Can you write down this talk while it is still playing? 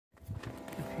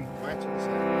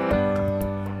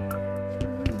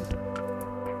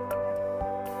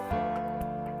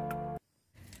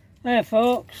Hey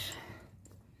folks,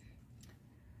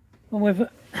 and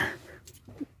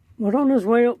we're on our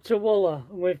way up to Wooler,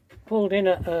 and we've pulled in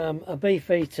at a beef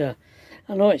eater.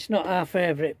 I know it's not our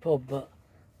favourite pub, but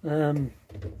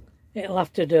it'll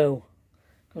have to do,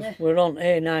 because we're on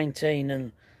A19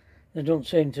 and there don't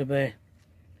seem to be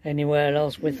anywhere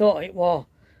else. We thought it was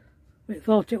an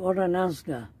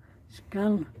Asda.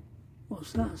 Scan,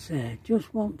 what's that say?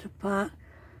 Just want to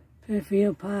pay for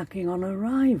your parking on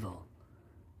arrival.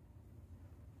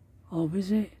 Or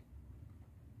visit.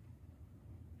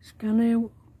 Scan here.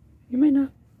 You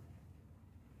mean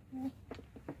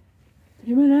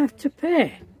I have to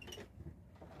pay?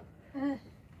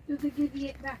 Do they give you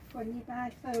it back when you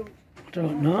buy food? I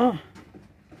don't know.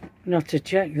 I'll have to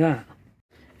check that.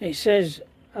 It says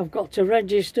I've got to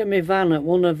register my van at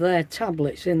one of their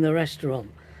tablets in the restaurant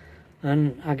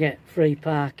and I get free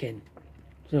parking.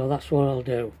 So that's what I'll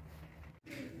do.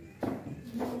 Oh,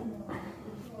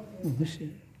 this is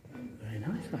very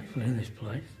nice actually, this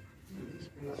place.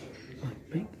 Quite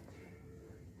big.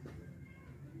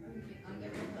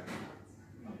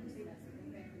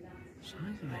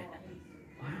 Size of it.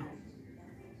 Wow.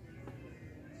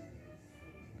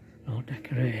 All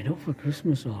decorated up for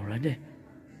Christmas already.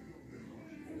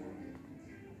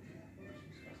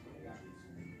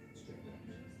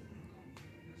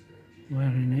 We're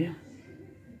in here.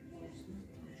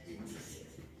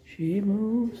 She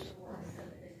moves.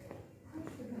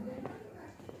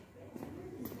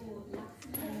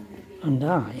 And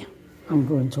I am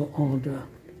going to order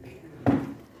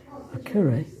a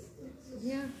curry,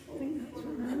 Yeah, I think that's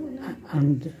what I want.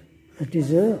 And a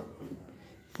dessert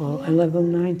for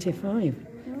 $11.95.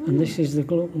 And this is the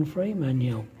gluten-free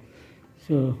menu.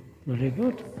 So, very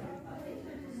good.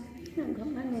 I haven't got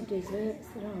many desserts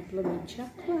that are blooming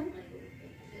chocolate.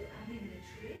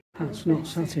 That's not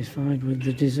satisfied with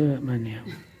the dessert menu.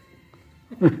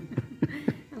 I'll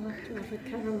have to have a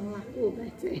caramel apple,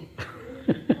 Betty.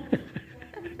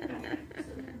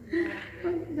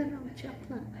 They're all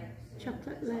chocolate.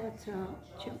 Chocolate layer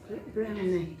tart, chocolate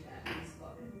brownie.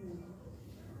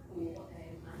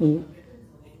 Well,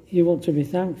 you want to be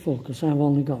thankful because I've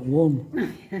only got one.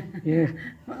 Yeah.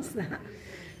 What's that?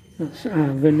 That's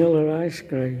vanilla ice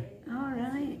cream. All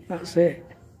right. That's it.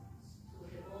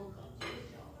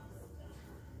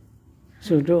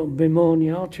 So don't bemoan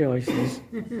your choices.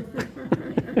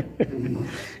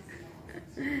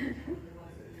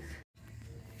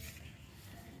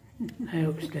 Hey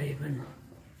up, Stephen.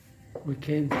 We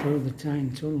came through the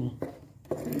Tyne Tunnel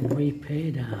and we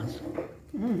paid ours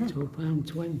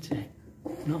 £2.20,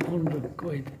 not 100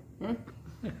 quid.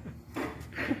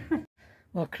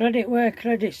 Well, credit where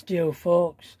credit's due,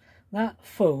 folks. That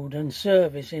food and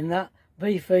service in that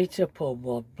beef eater pub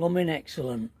was blooming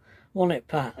excellent. Wasn't it,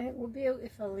 Pat? It was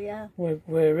beautiful, yeah. We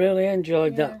really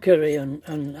enjoyed that curry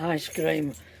and ice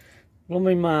cream.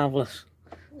 Blooming marvellous.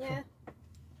 Yeah.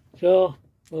 So,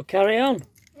 we'll carry on.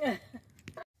 Yeah.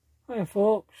 Hi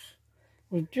folks,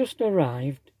 we've just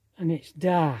arrived and it's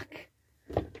dark.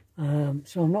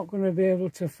 So I'm not going to be able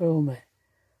to film it.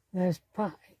 There's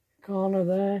Pat corner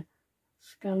there,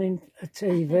 scanning a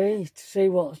TV to see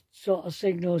what sort of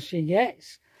signal she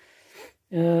gets.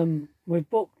 We've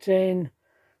booked in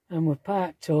and we're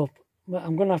parked up, but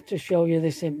I'm going to have to show you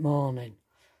this in the morning.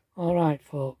 Alright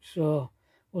folks, so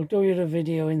we'll do you a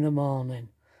video in the morning.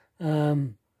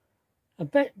 A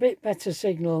bit better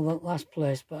signal than last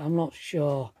place, but I'm not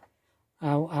sure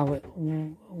how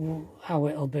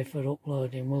it'll be for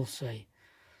uploading. We'll see.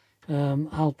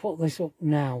 I'll put this up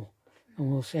now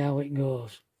and we'll see how it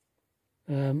goes.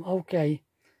 Okay,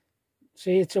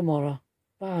 see you tomorrow.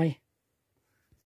 Bye.